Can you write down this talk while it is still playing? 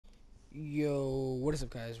Yo, what is up,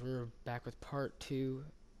 guys? We're back with part 2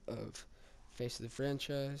 of Face of the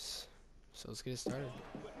Franchise. So let's get it started.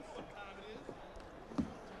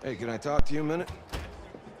 Hey, can I talk to you a minute?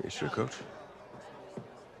 Yeah, sure, Coach.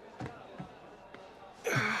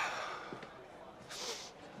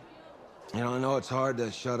 You know, I know it's hard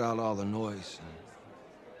to shut out all the noise.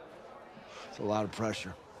 It's a lot of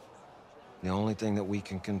pressure. The only thing that we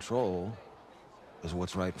can control is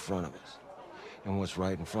what's right in front of us. And what's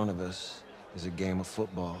right in front of us is a game of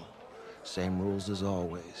football. Same rules as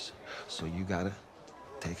always. So you gotta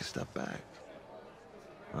take a step back.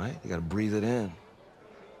 All right? You gotta breathe it in.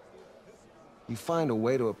 You find a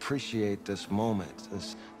way to appreciate this moment,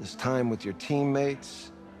 this time with your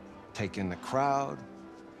teammates, take in the crowd.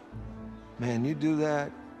 Man, you do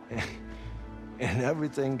that, and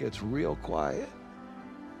everything gets real quiet.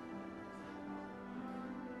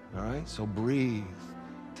 All right? So breathe.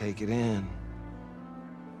 Take it in.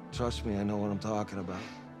 Trust me, I know what I'm talking about.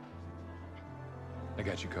 I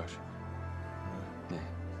got you, Coach. Yeah,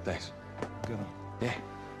 thanks. Good on. Yeah,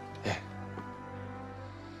 yeah.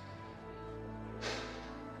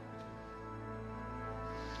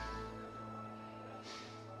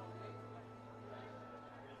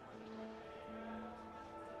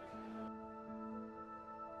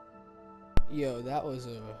 Yo, that was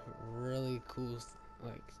a really cool,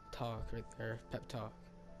 talk right there. Pep talk.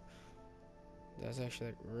 That's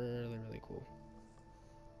actually, really cool.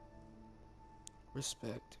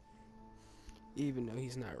 Respect. Even though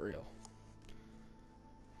he's not real.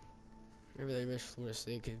 Maybe they wish Florida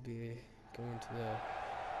State could be going to the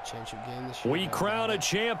championship game this year. We crown a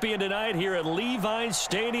champion tonight here at Levi's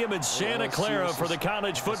Stadium in Santa Clara for the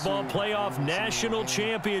College Football Playoff National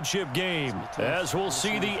Championship game, as we'll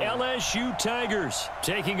see the LSU Tigers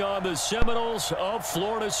taking on the Seminoles of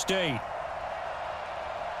Florida State.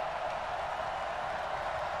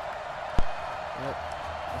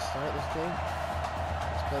 Let's start this game.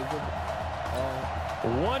 Let's play good.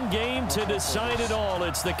 One game to decide it all.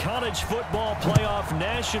 It's the College Football Playoff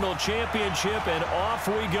National Championship, and off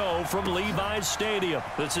we go from Levi's Stadium.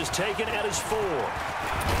 This is taken at his 4.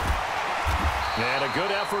 And a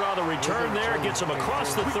good effort on the return there. Gets him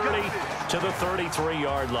across the 30 to the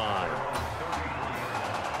 33-yard line.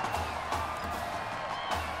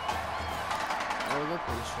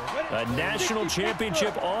 A national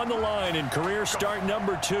championship on the line in career start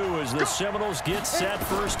number 2 as the Seminoles get set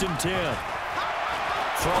 1st and 10.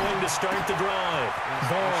 Throwing to start the drive.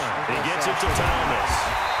 Vaughn. He gets it to Thomas.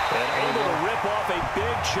 And able to rip off a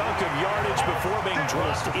big chunk of yardage before being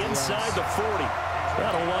dropped inside the 40.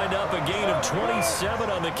 That'll wind up a gain of 27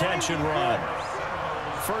 on the catch and run.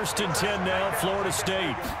 1st and 10 now, Florida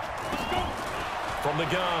State. From the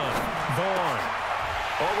gun, Vaughn.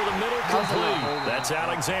 Over the middle, complete. That's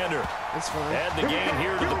Alexander. Add the gain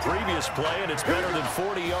here to the previous play, and it's better than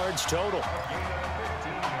 40 yards total.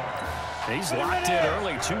 He's locked in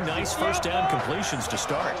early. 2 nice first down completions to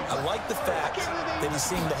start. I like the fact that he's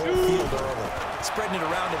seeing the whole field early, spreading it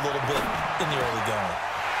around a little bit in the early going.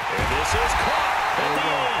 And this is caught at the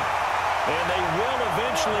end. And they will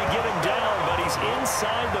eventually get him down, but he's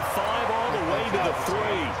inside the 5 all the way to the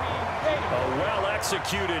 3. A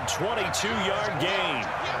well-executed 22-yard gain.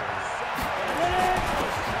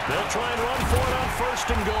 They'll try and run for it on 1st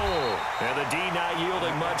and goal. And the D not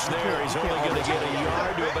yielding much there. He's only going to get a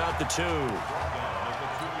yard to about the 2.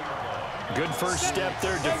 Good first step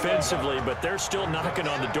there defensively, but they're still knocking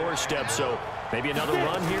on the doorstep, so maybe another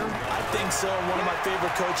run here? I think so. One of my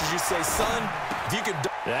favorite coaches used to say, son, if you could...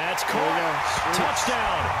 That's caught.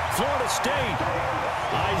 Touchdown, Florida State.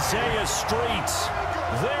 Isaiah Streets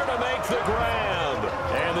there to make the grab.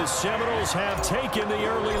 And the Seminoles have taken the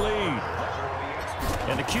early lead.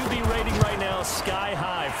 And the QB rating right now, sky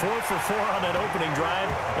high. 4 for 4 on that opening drive,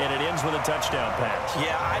 and it ends with a touchdown pass.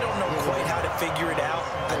 Yeah, I don't know quite how to figure it out.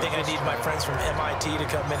 I think I need my friends from MIT to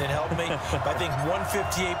come in and help me. But I think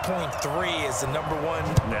 158.3 is the number one.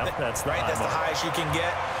 No, that's right. That's the highest you can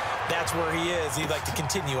get. That's where he is. He'd like to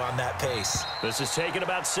continue on that pace. This is taken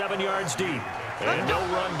about 7 yards deep. And no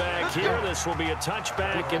run back here. This will be a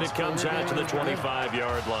touchback, and it comes out to the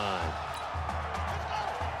 25-yard line.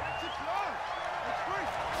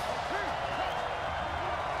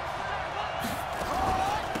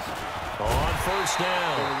 On 1st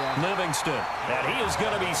down, Livingston. And he is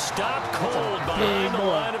going to be stopped cold behind the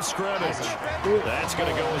line of scrimmage. That's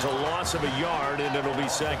going to go as a loss of a yard, and it'll be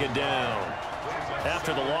 2nd down.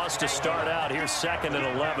 After the loss to start out, here's 2nd and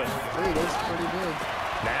 11.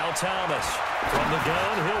 Now Thomas. From the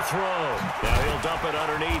gun, he'll throw. Now he'll dump it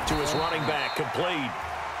underneath to his running back. Complete.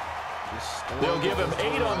 They'll give him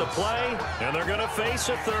 8 on the play, and they're going to face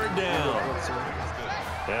a 3rd down.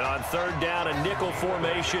 And on third down, a nickel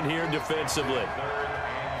formation here defensively.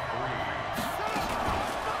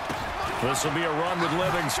 This will be a run with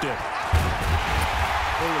Livingston.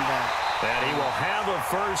 And he will have a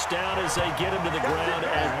first down as they get him to the ground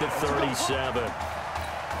at the 37.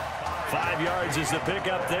 5 yards is the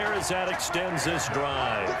pickup there as that extends this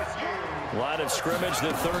drive. Line of scrimmage,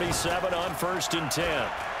 the 37 on 1st and 10.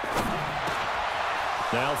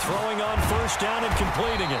 Now throwing on first down and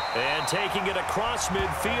completing it. And taking it across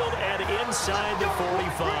midfield and inside the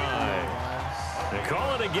 45. They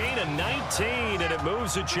call it a gain of 19, and it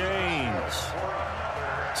moves the chains.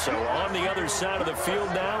 So on the other side of the field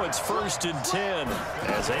now, it's 1st and 10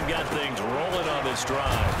 as they've got things rolling on this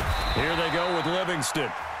drive. Here they go with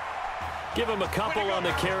Livingston. Give him a couple on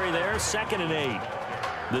the carry there, 2nd and 8.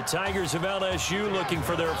 The Tigers of LSU looking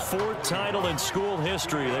for their 4th title in school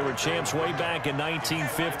history. They were champs way back in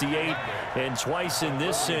 1958 and twice in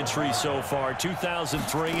this century so far,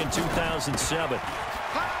 2003 and 2007.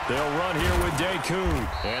 They'll run here with Deku.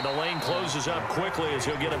 And the lane closes up quickly as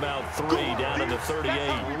he'll get about 3 down to the 38.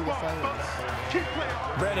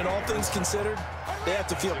 Brandon, all things considered, they have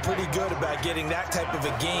to feel pretty good about getting that type of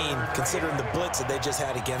a gain considering the blitz that they just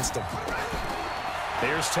had against them.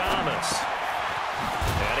 Here's Thomas.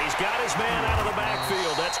 And he's got his man out of the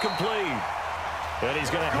backfield. That's complete. And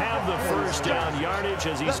he's going to have the first down yardage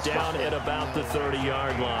as he's down at about the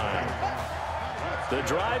 30-yard line. The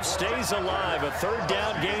drive stays alive, a 3rd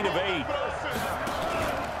down gain of 8.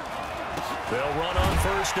 They'll run on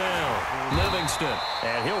first down. Livingston,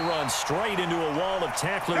 and he'll run straight into a wall of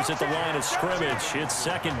tacklers at the line of scrimmage. It's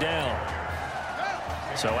 2nd down.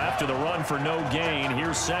 So after the run for no gain,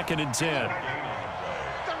 here's 2nd and 10.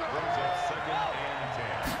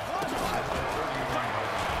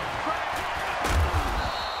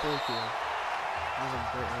 Thank you. That was a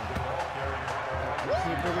great one.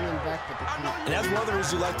 Keep bringing them back, but they keep... And that's one of the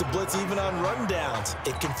reasons you like to blitz even on rundowns.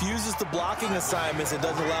 It confuses the blocking assignments. It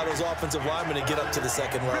doesn't allow those offensive linemen to get up to the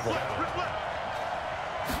 2nd level.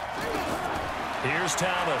 Here's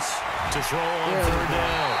Thomas to throw on 3rd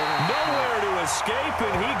down. Nowhere to escape,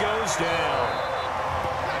 and he goes down.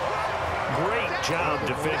 Great job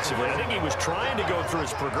defensively. I think he was trying to go through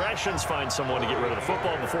his progressions, find someone to get rid of the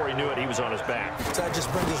football. Before he knew it, he was on his back. So that just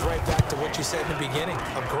brings us right back to what you said in the beginning.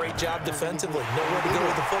 A great job defensively. Nowhere to go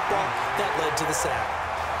with the football. That led to the sack.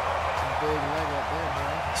 Big leg right there, bro.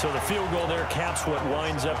 So the field goal there caps what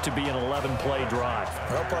winds up to be an 11-play drive.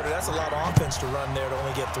 Well, partner, that's a lot of offense to run there to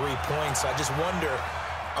only get 3 points. I just wonder,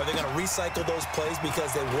 are they going to recycle those plays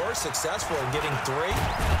because they were successful in getting 3?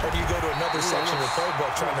 Or do you go to another section of the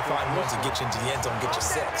playbook trying to find ones that get you into the end zone and get you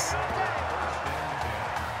 6?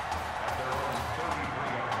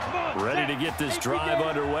 Ready to get this drive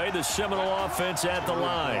underway. The Seminole offense at the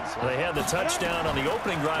line. They had the touchdown on the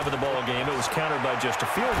opening drive of the ball game. It was countered by just a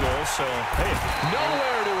field goal. So, hey,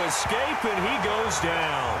 nowhere to escape, and he goes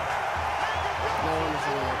down.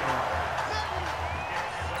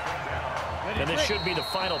 And this should be the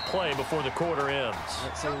final play before the quarter ends.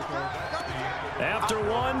 After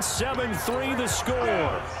one, 7-3 the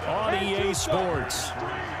score on EA Sports.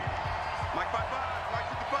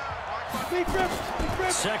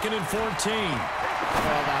 2nd and 14.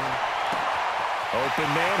 Open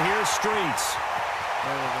man here, Streets.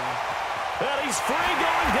 And he's free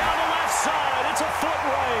going down the left side. It's a foot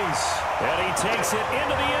race. And he takes it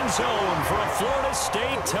into the end zone for a Florida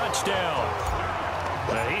State touchdown.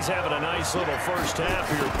 He's having a nice little first half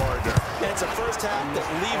here, partner. And it's a first half that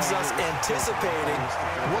leaves us anticipating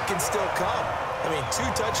what can still come. I mean, 2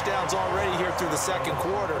 touchdowns already here through the 2nd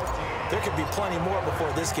quarter. There could be plenty more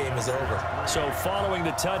before this game is over. So following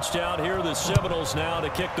the touchdown, here are the Seminoles now to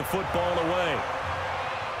kick the football away.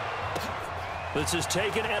 This is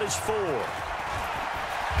taken at his 4.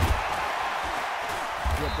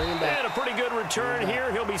 And a pretty good return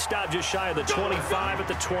here. He'll be stopped just shy of the 25 at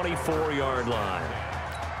the 24-yard line.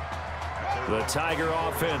 The Tiger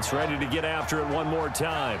offense ready to get after it one more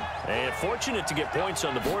time. And fortunate to get points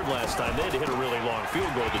on the board last time. They had to hit a really long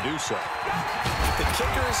field goal to do so. The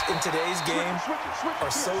kickers in today's game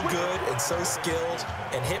are so good and so skilled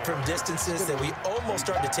and hit from distances that we almost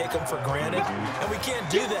start to take them for granted. And we can't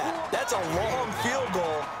do that. That's a long field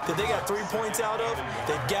goal that they got 3 points out of.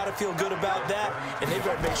 They've got to feel good about that. And they've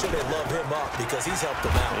got to make sure they love him up because he's helped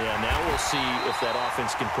them out. Yeah, now we'll see if that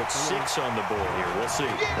offense can put 6 on the board here. We'll see.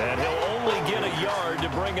 And he'll only get a yard to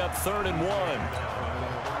bring up 3rd and 1.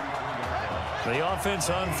 The offense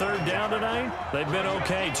on 3rd down tonight, they've been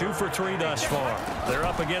okay. 2 for 3 thus far. They're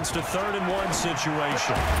up against a 3rd and 1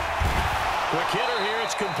 situation. Quick hitter here,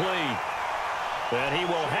 it's complete. And he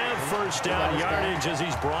will have first down yardage as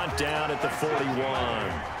he's brought down at the 41.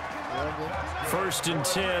 First and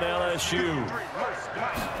 10, LSU.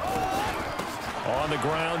 On the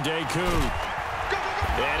ground, Deku.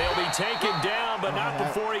 And he'll be taken down, but not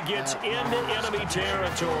before he gets into enemy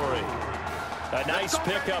territory. A nice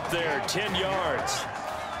pickup there, 10 yards.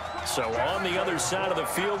 So on the other side of the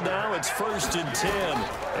field now, it's first and 10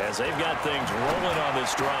 as they've got things rolling on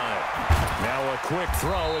this drive. Now a quick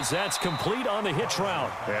throw as that's complete on the hitch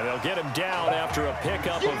route. And they'll get him down after a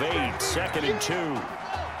pickup of 8, second and 2.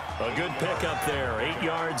 A good pickup there, 8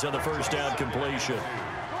 yards on the first down completion.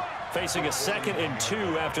 Facing a second and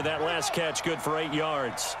 2 after that last catch, good for 8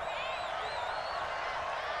 yards.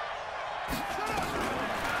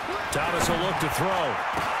 Thomas will look to throw.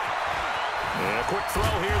 And a quick throw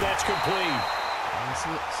here, that's complete.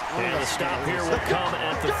 And the stop here will come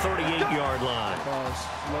at the 38-yard line.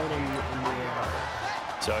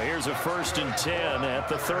 So here's a first and 10 at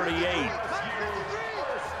the 38.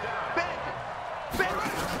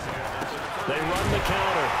 They run the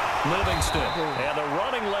counter. Livingston. And the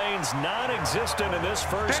running lane's non-existent in this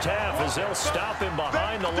first half as they'll stop him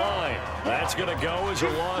behind the line. That's going to go as a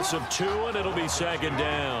loss of 2, and it'll be second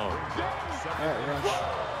down.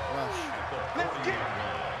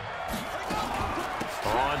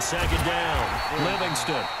 On second down,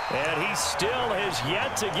 Livingston. And he still has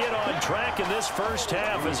yet to get on track in this first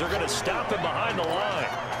half as they're going to stop him behind the line.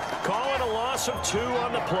 Call it a loss of 2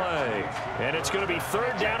 on the play. And it's going to be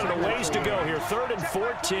third down and a ways to go here. 3rd and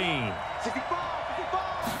 14.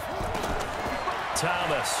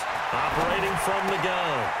 Thomas operating from the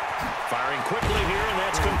gun. Firing quickly here, and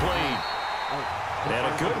that's complete. And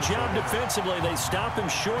a good job defensively. They stop him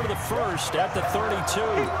short of the first at the 32.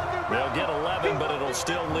 They'll get 11, but it'll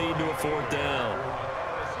still lead to a 4th down.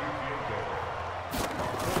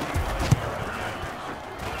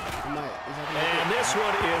 And this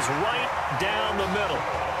one is right down the middle.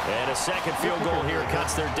 And a second field goal here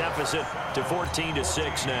cuts their deficit to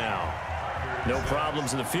 14-6 now. No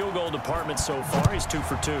problems in the field goal department so far. He's 2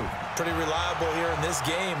 for 2. Pretty reliable here in this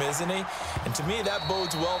game, isn't he? And to me, that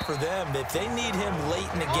bodes well for them. If they need him late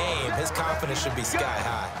in the game, his confidence should be sky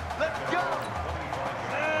high.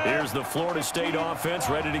 Here's the Florida State offense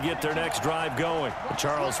ready to get their next drive going.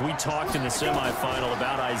 Charles, we talked in the semifinal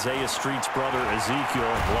about Isaiah Street's brother Ezekiel,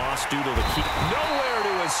 lost due to the key. Nowhere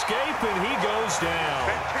to escape, and he goes down.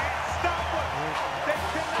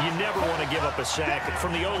 You never want to give up a sack.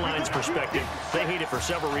 From the O-line's perspective, they hate it for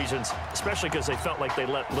several reasons, especially because they felt like they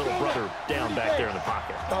let little brother down back there in the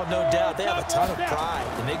pocket. Oh, no doubt. They have a ton of pride,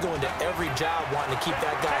 and they go into every job wanting to keep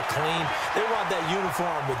that guy clean. They want that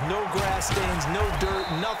uniform with no grass stains, no dirt,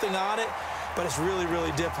 nothing on it, but it's really,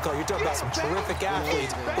 really difficult. You're talking about some terrific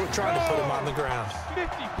athletes who are trying to put him on the ground.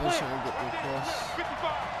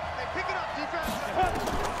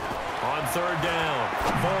 On third down,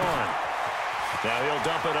 Vaughn. Now he'll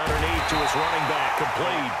dump it underneath to his running back,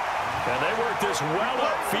 complete. And they work this well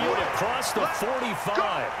upfield across the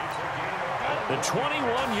 45. The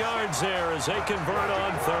 21 yards there as they convert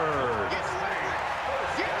on third.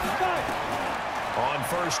 On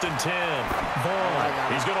first and 10, Vaughn.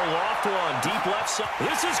 He's going to loft one, deep left side.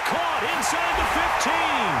 This is caught inside the 15.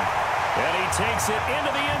 And he takes it into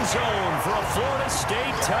the end zone for a Florida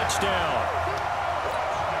State touchdown.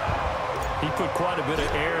 He put quite a bit of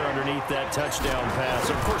air underneath that touchdown pass.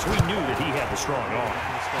 Of course, we knew that he had the strong arm.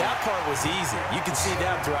 That part was easy. You can see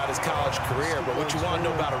that throughout his college career. But what you want to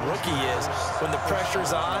know about a rookie is when the pressure's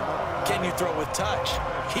on, can you throw with touch?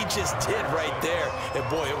 He just did right there. And,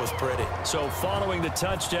 boy, it was pretty. So following the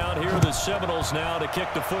touchdown, here are the Seminoles now to kick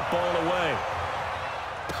the football away.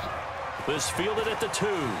 This fielded at the 2.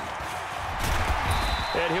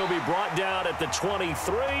 And he'll be brought down at the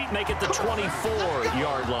 23, make it the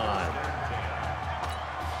 24-yard line.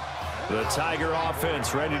 The Tiger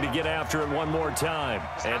offense ready to get after it one more time.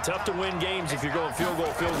 And tough to win games if you're going field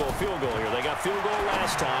goal, field goal, field goal here. They got field goal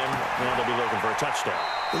last time. Now they'll be looking for a touchdown.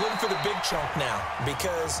 They're looking for the big chunk now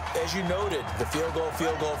because, as you noted, the field goal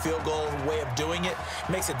way of doing it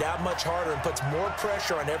makes it that much harder and puts more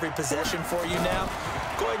pressure on every possession for you now.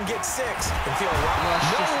 Go ahead and get 6 and feel a lot more.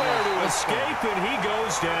 Nowhere to escape, and he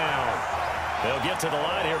goes down. They'll get to the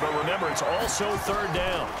line here, but remember, it's also third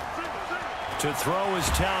down. To throw is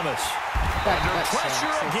Thomas. Under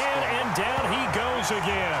pressure again, and down he goes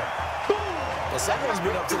again. Well, someone's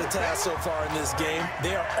been up to the task so far in this game.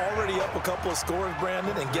 They are already up a couple of scores,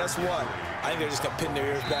 Brandon, and guess what? I think they're just going to pin their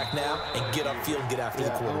ears back now and get upfield and get after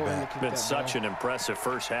the quarterback. Been such an impressive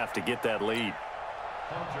first half to get that lead.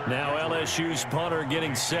 Now LSU's punter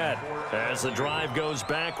getting set as the drive goes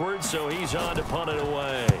backwards, so he's on to punt it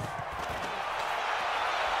away.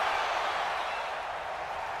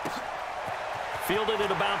 Fielded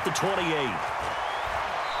at about the 28.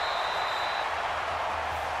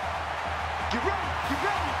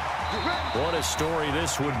 What a story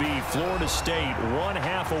this would be. Florida State,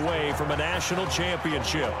 1/2 away from a national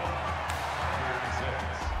championship.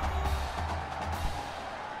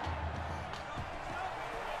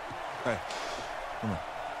 Hey, come on.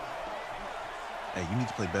 Hey, you need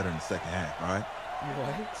to play better in the second half, all right?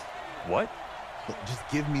 What? What? Look, just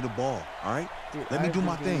give me the ball, all right? Dude, Let me do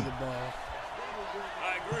my give you thing. the ball.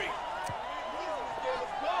 I agree.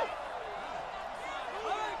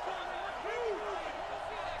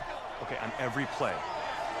 Okay, on every play.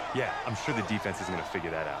 Yeah, I'm sure the defense is going to figure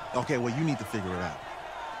that out. Okay, well, you need to figure it out.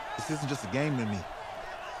 This isn't just a game to me.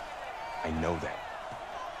 I know that.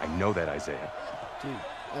 I know that, Isaiah. Dude,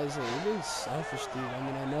 Isaiah, you're being selfish, dude. I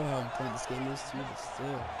mean, I know how important this game is to you, but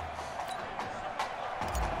still.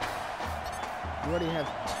 You already have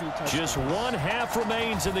 2 touchdowns. Just 1/2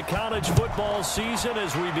 remains in the college football season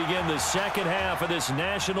as we begin the second half of this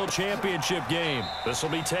national championship game. This will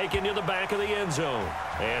be taken to the back of the end zone.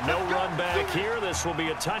 And no run back here. This will be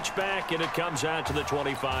a touchback, and it comes out to the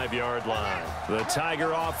 25-yard line. The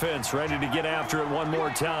Tiger offense ready to get after it one more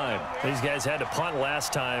time. These guys had to punt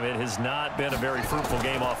last time. It has not been a very fruitful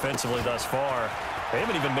game offensively thus far. They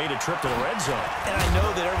haven't even made a trip to the red zone. And I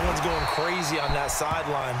know that everyone's going crazy on that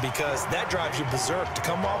sideline because that drives you berserk to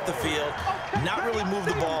come off the field, not really move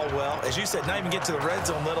the ball well. As you said, not even get to the red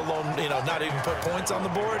zone, let alone, not even put points on the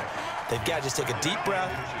board. They've got to just take a deep breath,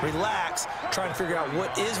 relax, try and figure out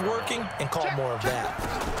what is working, and call more of that.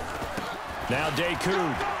 Now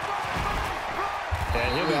Dakoud.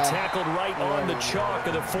 And he'll be tackled right on the chalk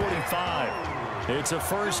of the 45. It's a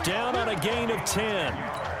first down on a gain of 10.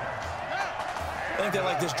 I think they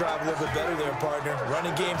like this drive a little bit better there, partner.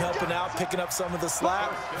 Running game helping out, picking up some of the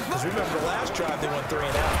slack. Because remember, the last drive they went 3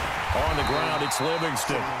 and out. On the ground, it's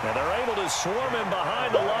Livingston. And they're able to swarm him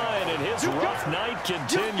behind the line, and his rough night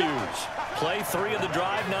continues. Play 3 of the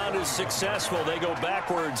drive not as successful. They go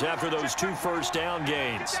backwards after those 2 first down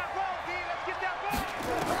gains.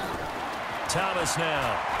 Thomas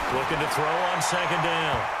now looking to throw on second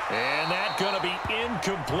down. And that's going to be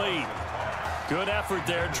incomplete. Good effort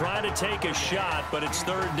there, trying to take a shot, but it's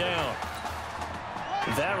 3rd down.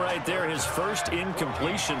 That right there, his first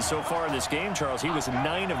incompletion so far in this game, Charles. He was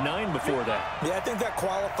 9 of 9 before that. Yeah, I think that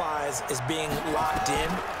qualifies as being locked in.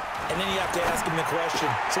 And then you have to ask him the question,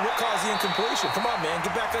 so what caused the incompletion? Come on, man,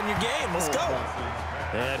 get back on your game. Let's go.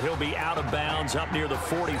 And he'll be out of bounds up near the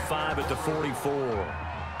 45 at the 44.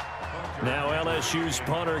 Now LSU's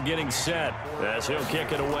punter getting set as he'll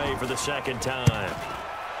kick it away for the 2nd time.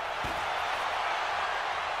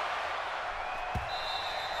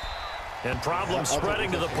 And problems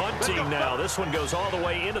spreading to the punt team now. This one goes all the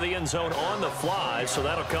way into the end zone on the fly, so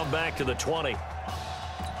that'll come back to the 20.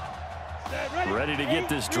 Ready to get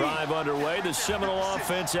this drive underway. The Seminole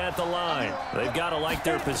offense at the line. They've got to like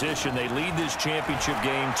their position. They lead this championship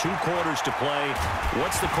game. 2 quarters to play.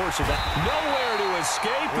 What's the course of that? Nowhere to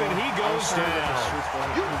escape, and he goes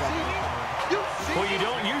down. Well, you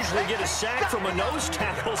don't usually get a sack from a nose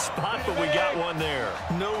tackle spot, but we got one there.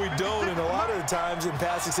 No, we don't, and a lot of the times in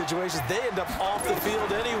passing situations, they end up off the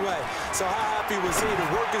field anyway. So how happy was he to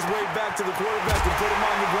work his way back to the quarterback and put him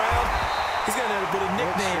on the ground? He's going to end up with a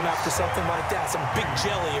nickname after something like that, some Big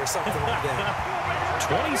Jelly or something like that.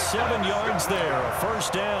 27 yards there, a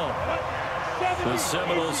first down. The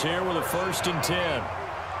Seminoles here with a 1st and 10.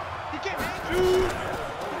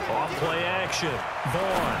 Off play action.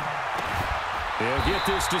 Vaughn. He'll get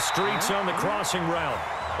this to Streets on the crossing route.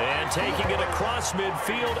 And taking it across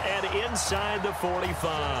midfield and inside the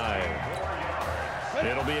 45.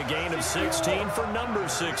 It'll be a gain of 16 for number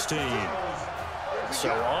 16. So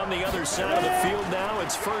on the other side of the field now,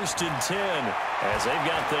 it's 1st and 10 as they've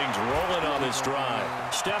got things rolling on this drive.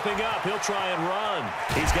 Stepping up, he'll try and run.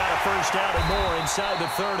 He's got a first down and more inside the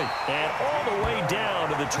 30 and all the way down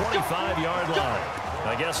to the 25-yard line.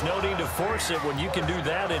 I guess no need to force it when you can do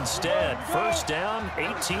that instead. First down,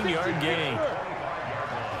 18-yard gain.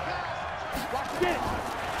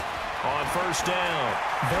 On first down,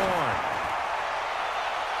 Vaughn.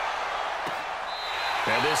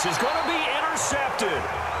 And this is going to be intercepted.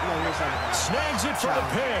 Snags it for the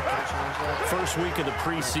pick. First week of the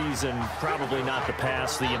preseason, probably not to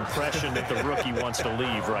pass the impression that the rookie wants to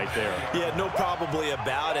leave right there. Yeah, no probably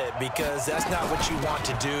about it, because that's not what you want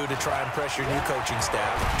to do to try and impress your new coaching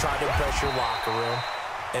staff, try to impress your locker room,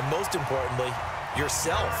 and most importantly,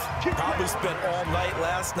 yourself. Probably spent all night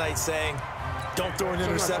last night saying, don't throw an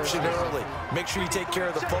interception early. Make sure you take care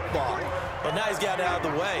of the football. But now he's got it out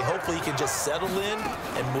of the way. Hopefully he can just settle in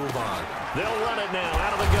and move on. They'll run it now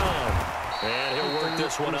out of the gun. And he'll work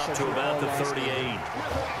this one up to about the 38.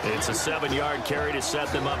 It's a 7-yard carry to set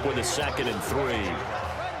them up with a 2nd and 3.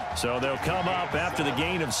 So they'll come up after the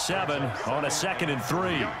gain of 7 on a 2nd and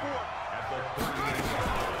 3.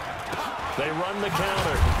 They run the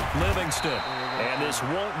counter. Livingston. And this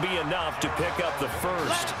won't be enough to pick up the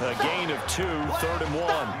first. A gain of 2, 3rd and 1.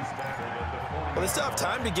 Well, they still have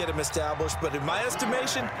time to get him established, but in my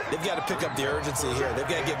estimation, they've got to pick up the urgency here. They've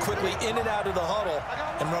got to get quickly in and out of the huddle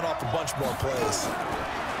and run off a bunch more plays.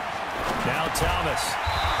 Now Thomas.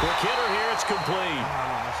 Quick hitter here. It's complete.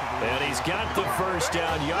 And he's got the first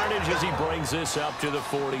down yardage as he brings this up to the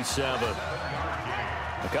 47.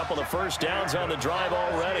 A couple of first downs on the drive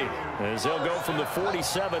already, as they'll go from the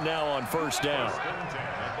 47 now on first down.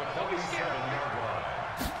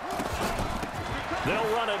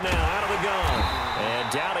 They'll run it now out of the gun.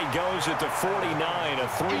 And down he goes at the 49, a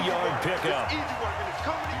 3-yard pickup.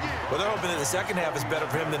 Well, they're hoping that the second half is better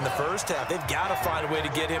for him than the first half. They've got to find a way to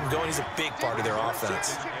get him going. He's a big part of their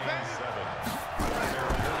offense.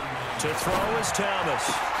 To throw is Thomas.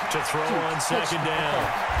 To throw on second down.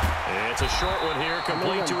 It's a short one here,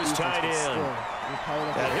 complete to his tight end.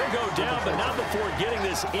 And he'll go down, but not before getting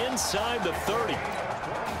this inside the 30.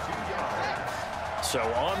 So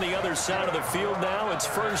on the other side of the field now, it's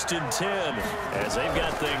 1st and 10 as they've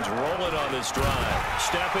got things rolling on this drive.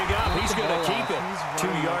 Stepping up, he's going to keep it. 2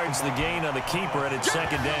 yards the gain on the keeper, and it's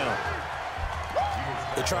 2nd down.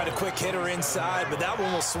 They tried a quick hitter inside, but that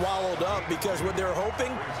one was swallowed up because what they're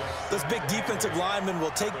hoping, those big defensive linemen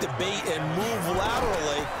will take the bait and move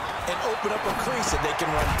laterally and open up a crease that they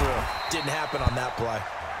can run through. Didn't happen on that play.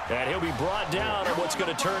 And he'll be brought down on what's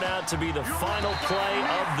going to turn out to be the final play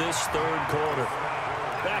of this 3rd quarter.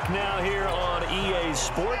 Back now here on EA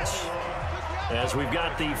Sports as we've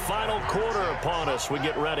got the final quarter upon us. We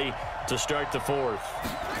get ready to start the 4th.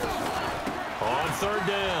 On 3rd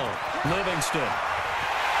down, Livingston.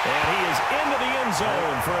 And he is into the end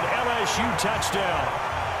zone for an LSU touchdown.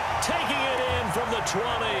 Taking it in from the 20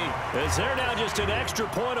 as they're now just an extra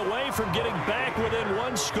point away from getting back within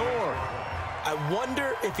 1 score. I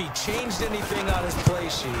wonder if he changed anything on his play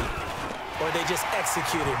sheet or they just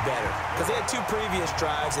executed better. Because they had 2 previous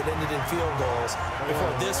drives that ended in field goals. Before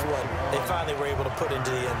this one, they finally were able to put into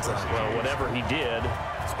the end zone. Well, whatever he did,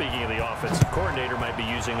 speaking of the offensive coordinator, might be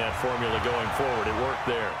using that formula going forward. It worked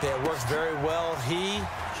there. Yeah, it works very well. He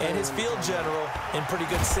and his field general in pretty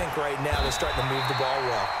good sync right now. They're starting to move the ball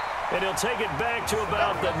well. And he'll take it back to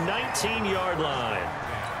about the 19-yard line.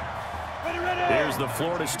 Here's the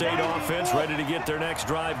Florida State offense ready to get their next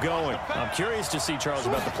drive going. I'm curious to see, Charles,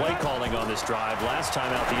 about the play calling on this drive. Last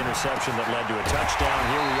time out, the interception that led to a touchdown.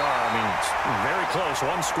 Here we are. I mean, it's very close,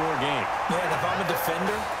 1-score game. Yeah, and if I'm a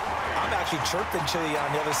defender, I'm actually chirping Chili on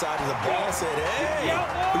the other side of the ball. Said, hey,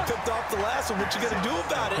 we picked off the last one. What you going to do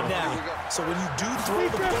about it now? So when you do throw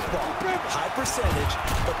the football, high percentage,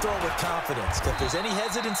 but throw it with confidence. If there's any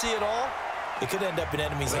hesitancy at all, it could end up in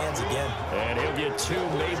enemy's hands again. And he'll get 2,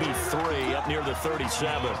 maybe 3 up near the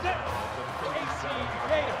 37.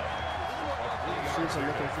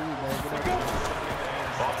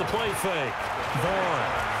 Off the play fake. Vaughn.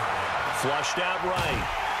 Flushed out right.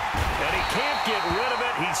 And he can't get rid of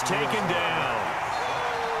it. He's taken down.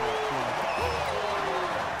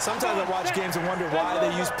 Sometimes I watch games and wonder why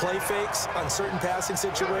they use play fakes on certain passing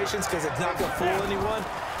situations because it's not going to fool anyone.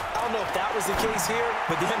 I don't know if that was the case here,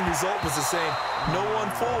 but the end result was the same. No one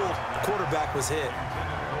fooled. The quarterback was hit.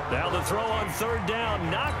 Now the throw on 3rd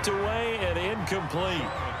down, knocked away and incomplete.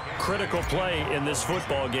 Critical play in this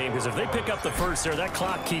football game because if they pick up the first there, that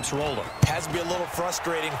clock keeps rolling. Has to be a little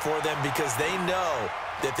frustrating for them because they know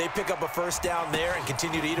that if they pick up a first down there and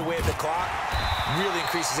continue to eat away at the clock, really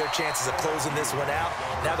increases their chances of closing this one out.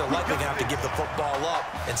 Now they're likely going to have to give the football up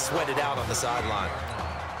and sweat it out on the sideline.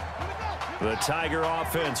 The Tiger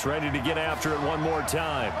offense ready to get after it one more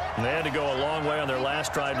time. They had to go a long way on their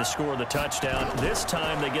last drive to score the touchdown. This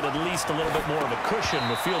time they get at least a little bit more of a cushion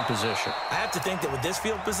with field position. I have to think that with this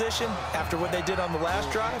field position, after what they did on the last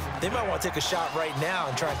drive, they might want to take a shot right now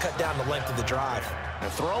and try and cut down the length of the drive.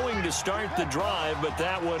 Throwing to start the drive, but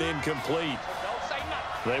that one incomplete.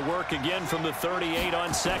 They work again from the 38 on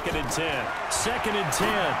 2nd and 10. 2nd and 10.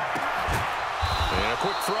 And a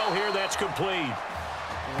quick throw here, that's complete.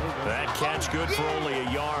 That catch good for only a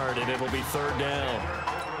yard, and it'll be 3rd down.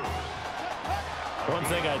 One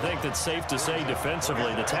thing I think that's safe to say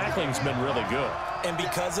defensively, the tackling's been really good. And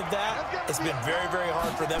because of that, it's been very, very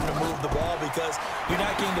hard for them to move the ball because you're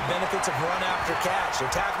not getting the benefits of run after catch.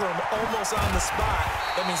 They're tackling them almost on the spot.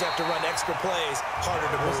 That means they have to run extra plays, harder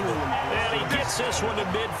to move them. And he gets this one to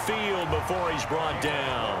midfield before he's brought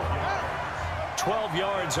down. 12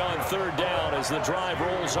 yards on 3rd down as the drive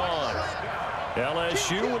rolls on.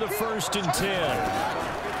 LSU with a 1st and 10.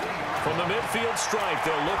 From the midfield stripe,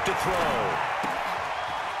 they'll look to throw.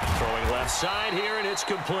 Left side here, and it's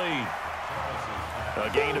complete. A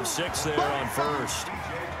gain of 6 there on first.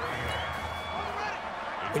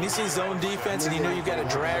 When you see zone defense and you know you've got a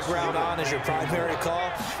drag route on as your primary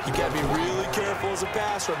call, you got to be really careful as a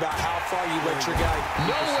passer about how far you let your guy.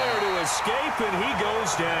 Nowhere to escape, and he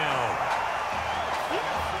goes down.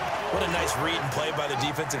 What a nice read and play by the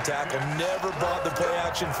defensive tackle. Never bought the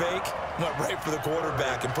play-action fake. Went right for the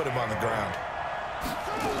quarterback and put him on the ground.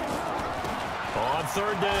 On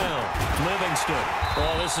third down, Livingston.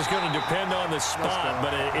 Well, this is going to depend on the spot,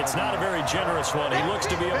 but it's not a very generous one. He looks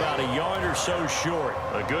to be about a yard or so short.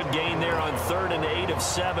 A good gain there on 3rd and 8 of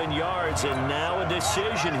 7 yards, and now a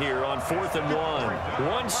decision here on 4th and 1.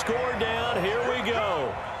 One score down, here we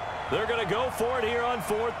go. They're going to go for it here on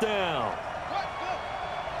 4th down.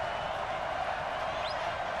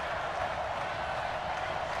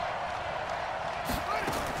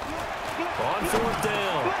 On 4th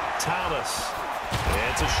down, Thomas.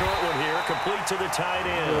 It's a short one here, complete to the tight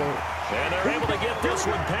end. And they're able to get this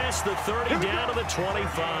one past the 30 down to the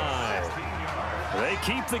 25. They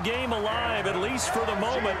keep the game alive, at least for the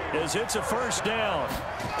moment, as it's a first down.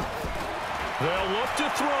 They'll look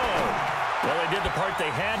to throw. Well, they did the part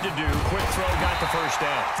they had to do. Quick throw, got the first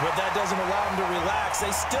down. But that doesn't allow them to relax.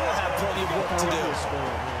 They still have plenty of work to do.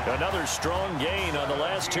 Another strong gain on the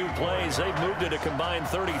last 2 plays. They've moved it a combined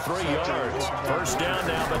 33 yards. First down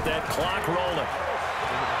now, but that clock rolling.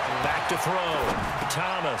 Back to throw.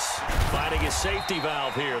 Thomas finding his safety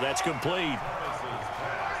valve here. That's complete.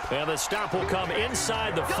 And the stop will come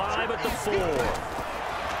inside the 5 at the 4.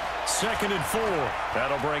 2nd and 4.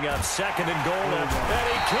 That'll bring up 2nd and goal. And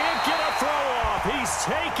he can't get a throw off. He's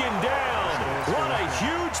taken down. What a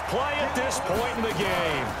huge play at this point in the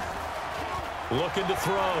game. Looking to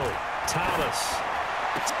throw. Thomas.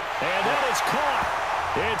 And that is caught.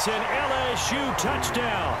 It's an LSU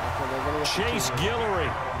touchdown. Chase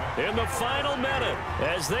Guillory in the final minute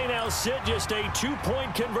as they now sit just a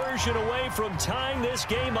 2-point conversion away from tying this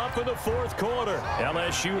game up in the 4th quarter.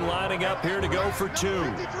 LSU lining up here to go for 2.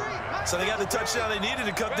 So they got the touchdown they needed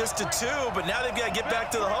to cut this to 2, but now they've got to get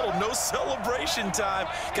back to the huddle. No celebration time.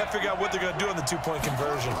 Got to figure out what they're going to do on the 2-point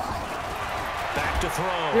conversion. Back to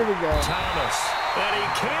throw. Here we go. Thomas. And he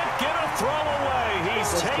can't get a throw away.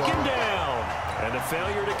 He's taken down. And a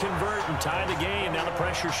failure to convert and tie the game. Now the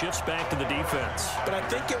pressure shifts back to the defense. But I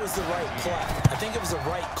think it was the right play. I think it was the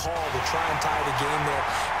right call to try and tie the game there.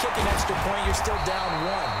 Kick an extra point, you're still down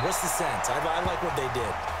 1. What's the sense? I like what they did.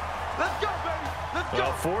 Let's go, baby. Let's go.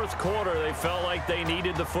 4th quarter, they felt like they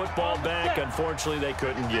needed the football back. Unfortunately, they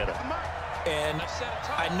couldn't get it. And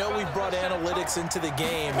I know we brought analytics into the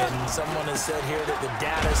game, and someone has said here that the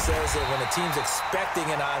data says that when a team's expecting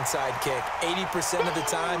an onside kick, 80% of the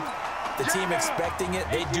time, the team expecting it,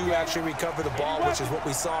 they do actually recover the ball, which is what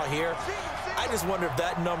we saw here. I just wonder if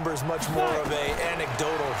that number is much more of a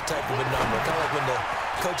anecdotal type of a number. Kind of like when the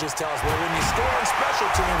coaches tell us, well, when you score on special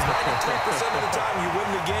teams, 93% of the time you win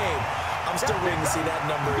the game. I'm still waiting to see that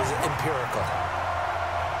number is empirical.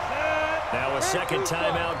 Now a second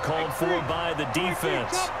timeout called for by the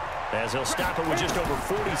defense, as they'll stop it with just over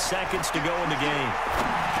 40 seconds to go in the game.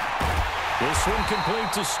 This one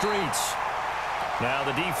complete to Streets. Now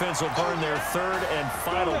the defense will burn their 3rd and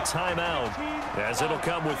final timeout, as it'll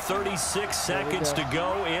come with 36 seconds to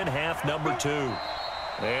go in half number 2.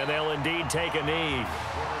 And they'll indeed take a knee.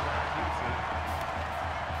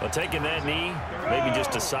 Well, taking that knee, maybe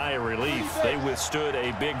just a sigh of relief. They withstood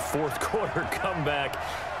a big 4th quarter comeback.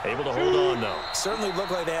 Able to hold on, though. Certainly looked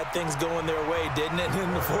like they had things going their way, didn't it,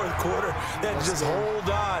 in the 4th quarter? They had to just hold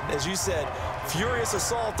on. As you said, furious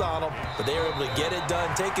assault on them, but they were able to get it done,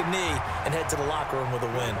 take a knee, and head to the locker room with a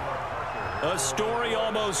win. A story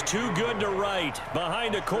almost too good to write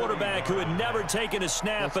behind a quarterback who had never taken a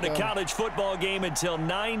snap at a college football game until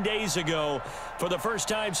 9 days ago. For the first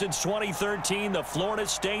time since 2013, the Florida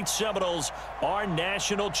State Seminoles are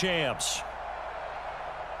national champs.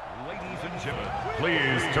 Ladies and gentlemen,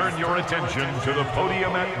 please turn your attention to the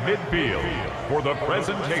podium at midfield for the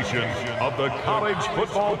presentation of the College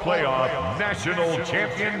Football Playoff National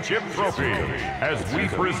Championship Trophy as we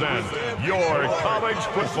present your college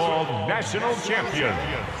football national champions,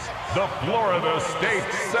 the Florida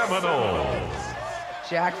State Seminoles.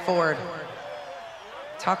 Jack Ford.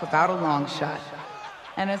 Talk about a long shot.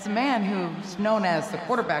 And as a man who's known as the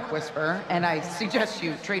quarterback whisperer, and I suggest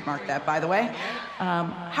you trademark that, by the way,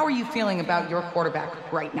 how are you feeling about your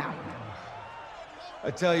quarterback right now?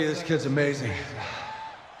 I tell you, this kid's amazing.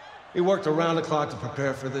 He worked around the clock to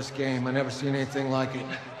prepare for this game. I never seen anything like it.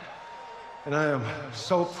 And I am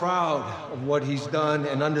so proud of what he's done,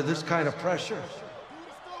 and under this kind of pressure.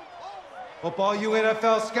 Hope all you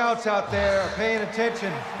NFL scouts out there are paying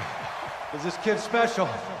attention. Because this kid's special.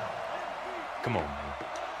 Come on, man.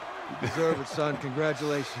 You deserve it, son.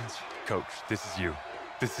 Congratulations. Coach, this is you.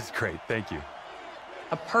 This is great. Thank you.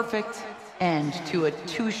 A perfect end to a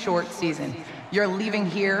too short season. You're leaving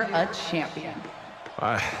here a champion.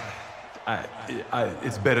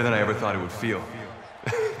 It's better than I ever thought it would feel.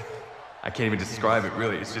 I can't even describe it,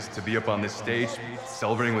 really. It's just to be up on this stage,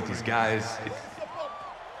 celebrating with these guys.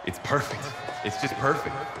 It's perfect. It's just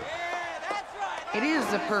perfect. It is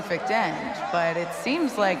a perfect end, but it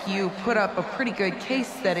seems like you put up a pretty good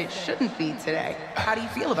case that it shouldn't be today. How do you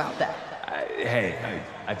feel about that?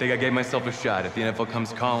 I think I gave myself a shot. If the NFL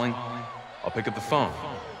comes calling, I'll pick up the phone.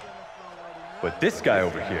 But this guy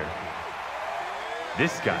over here,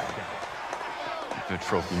 this guy, the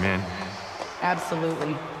trophy, man.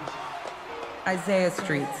 Absolutely. Isaiah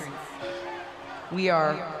Streets, we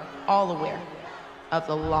are all aware of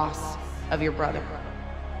the loss of your brother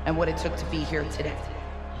and what it took to be here today.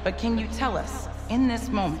 But can you tell us, in this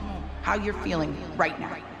moment, how you're feeling right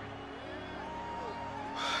now?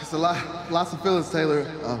 It's lots of feelings, Taylor.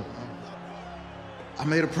 I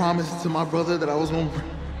made a promise to my brother that I was gonna...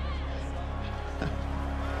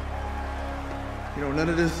 You know, none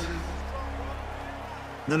of this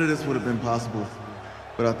would have been possible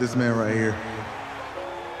without this man right here.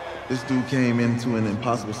 This dude came into an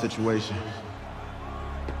impossible situation.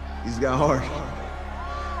 He's got heart.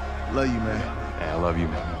 Love you, man. Yeah, I love you,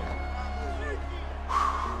 man.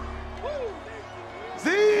 Z!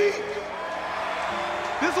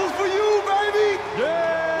 This was for you, baby!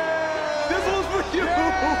 Yeah! This was for you!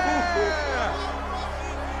 Yeah!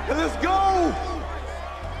 And let's go!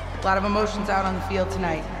 A lot of emotions out on the field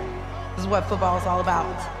tonight. This is what football is all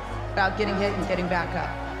about. About getting hit and getting back up.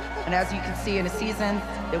 And as you can see, in a season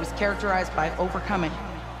that was characterized by overcoming,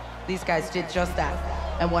 these guys did just that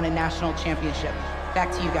and won a national championship.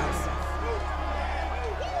 Back to you guys.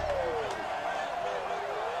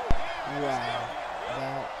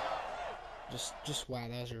 Wow, just wow,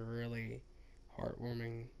 that was a really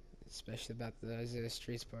heartwarming, especially about the Isaiah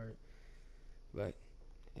Streets part. But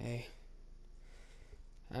hey,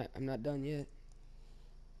 I'm not done yet.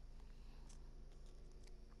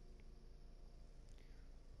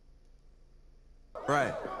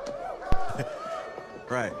 Right.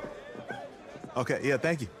 Right. Okay, yeah,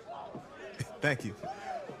 thank you. Thank you.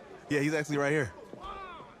 Yeah, he's actually right here.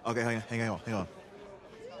 Okay, hang on.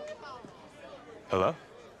 Hello?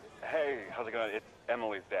 Hey, how's it going? It's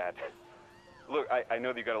Emily's dad. Look, I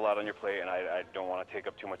know that you got a lot on your plate, and I don't want to take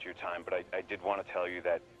up too much of your time, but I did want to tell you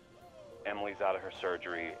that Emily's out of her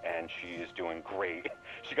surgery, and she is doing great.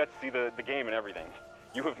 She got to see the game and everything.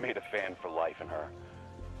 You have made a fan for life in her.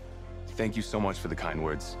 Thank you so much for the kind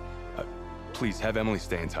words. Please, have Emily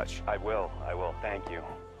stay in touch. I will. Thank you.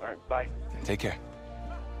 All right, bye. Take care.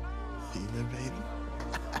 Feeling, baby?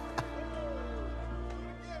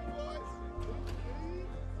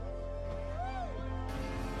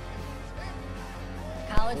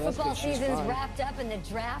 College football season's wrapped up and the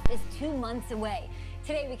draft is 2 months away.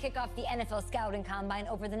 Today we kick off the NFL Scouting Combine.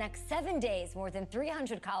 Over the next 7 days, more than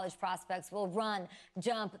 300 college prospects will run,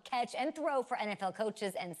 jump, catch, and throw for NFL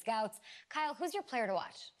coaches and scouts. Kyle, who's your player to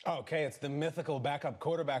watch? Okay, it's the mythical backup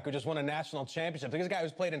quarterback who just won a national championship. This guy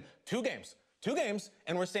who's played in two games,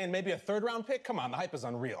 and we're saying maybe a third-round pick? Come on, the hype is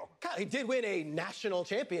unreal. Kyle, he did win a national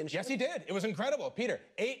championship. Yes, he did. It was incredible. Peter,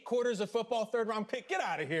 8 quarters of football, third-round pick. Get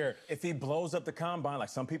out of here. If he blows up the combine like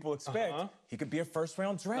some people expect, he could be a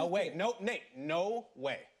first-round draft No way. No, Nate, no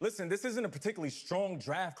way. Listen, this isn't a particularly strong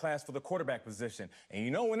draft class for the quarterback position. And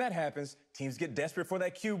you know when that happens, teams get desperate for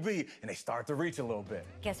that QB, and they start to reach a little bit.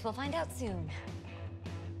 Guess we'll find out soon.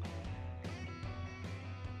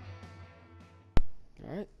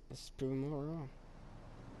 All right, let's prove them all wrong.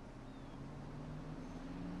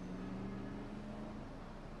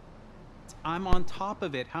 I'm on top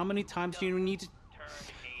of it. How many times do you need to...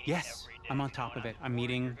 Yes, I'm on top of it. I'm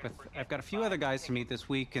meeting with... I've got a few other guys to meet this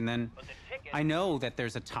week, and then I know that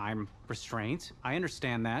there's a time restraint. I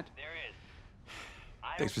understand that.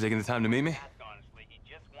 Thanks for taking the time to meet me.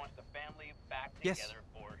 Yes.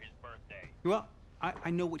 Well,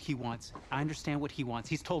 I know what he wants. I understand what he wants.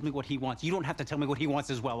 He's told me what he wants. You don't have to tell me what he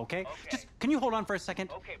wants as well, okay? Just, can you hold on for a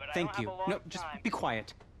second? Thank you. No, just be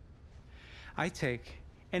quiet. I take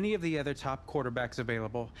any of the other top quarterbacks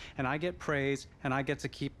available, and I get praise, and I get to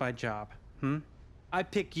keep my job. I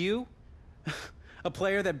pick you, a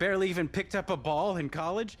player that barely even picked up a ball in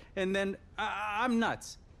college, and then I'm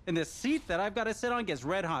nuts. And the seat that I've got to sit on gets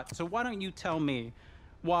red hot. So why don't you tell me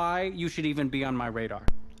why you should even be on my radar?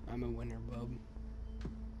 I'm a winner, bub.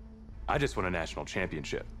 I just won a national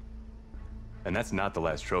championship. And that's not the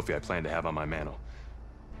last trophy I plan to have on my mantle.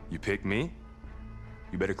 You pick me,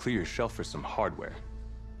 you better clear your shelf for some hardware.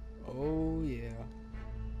 Oh, yeah.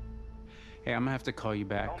 Hey, I'm gonna have to call you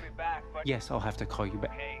back. Call me back, but... Yes, I'll have to call you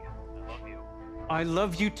back. Okay, I love you. I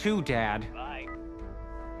love you too, Dad. Bye.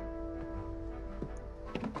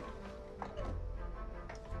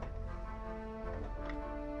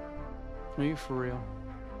 Are you for real?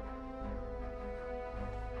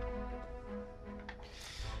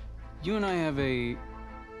 You and I have a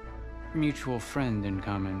mutual friend in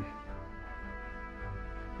common.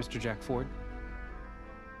 Mr. Jack Ford.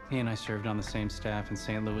 He and I served on the same staff in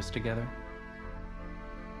St. Louis together.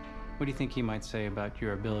 What do you think he might say about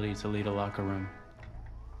your ability to lead a locker room?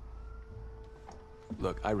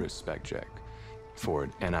 Look, I respect Jack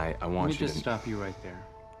Ford, and I want you to... Let me just stop you right there.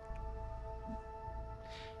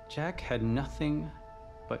 Jack had nothing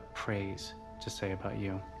but praise to say about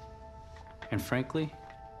you. And frankly,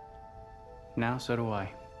 now so do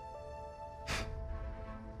I.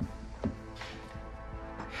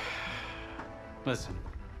 Listen,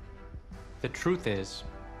 the truth is,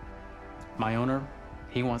 my owner,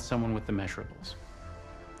 he wants someone with the measurables.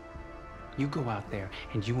 You go out there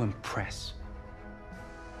and you impress,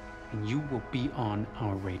 and you will be on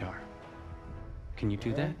our radar. Can you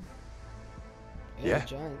do that? Yeah. Yeah.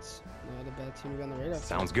 Giants. Not a bad team to be on the radar.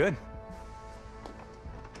 Sounds good.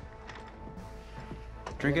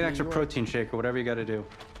 Drink an extra protein shake or whatever you gotta do.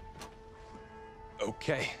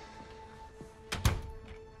 Okay.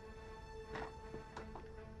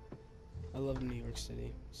 I love New York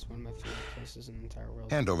City. It's one of my favorite places in the entire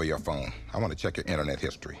world. Hand over your phone. I want to check your internet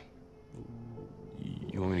history.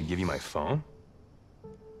 You want me to give you my phone?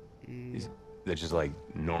 Is that just like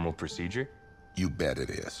normal procedure? You bet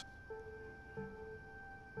it is.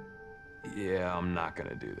 Yeah, I'm not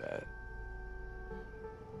gonna do that.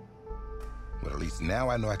 Well, at least now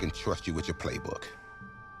I know I can trust you with your playbook.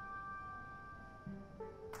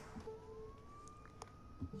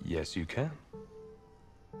 Yes, you can.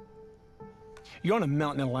 You're on a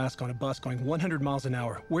mountain in Alaska on a bus going 100 miles an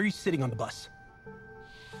hour. Where are you sitting on the bus?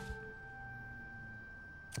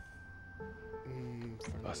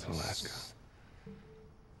 Bus in Alaska.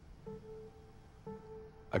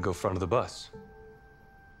 I go front of the bus.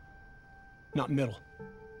 Not middle.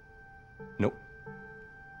 Nope.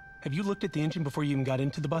 Have you looked at the engine before you even got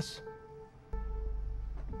into the bus?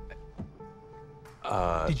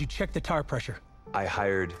 Did you check the tire pressure? I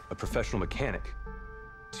hired a professional mechanic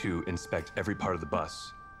to inspect every part of the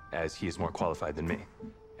bus, as he is more qualified than me,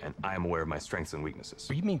 and I am aware of my strengths and weaknesses.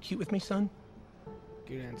 Are you being cute with me, son?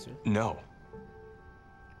 Good answer. No.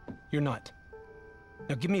 You're not.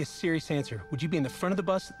 Now give me a serious answer. Would you be in the front of the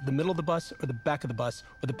bus, the middle of the bus, or the back of the bus,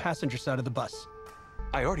 or the passenger side of the bus?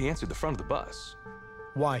 I already answered the front of the bus.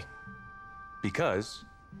 Why? Because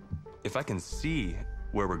if I can see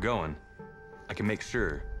where we're going, I can make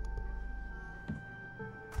sure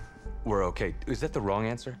we're okay. Is that the wrong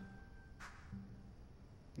answer?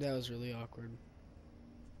 That was really awkward.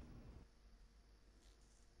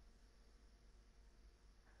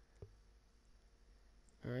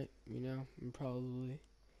 Alright, I'm probably...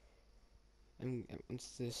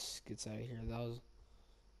 once this gets out of here, that'll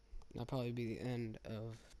probably be the end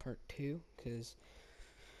of part 2, because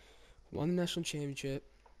won the national championship,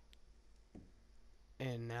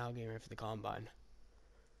 and now getting ready for the combine.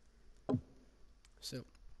 So,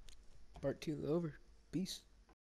 part 2 over. Peace.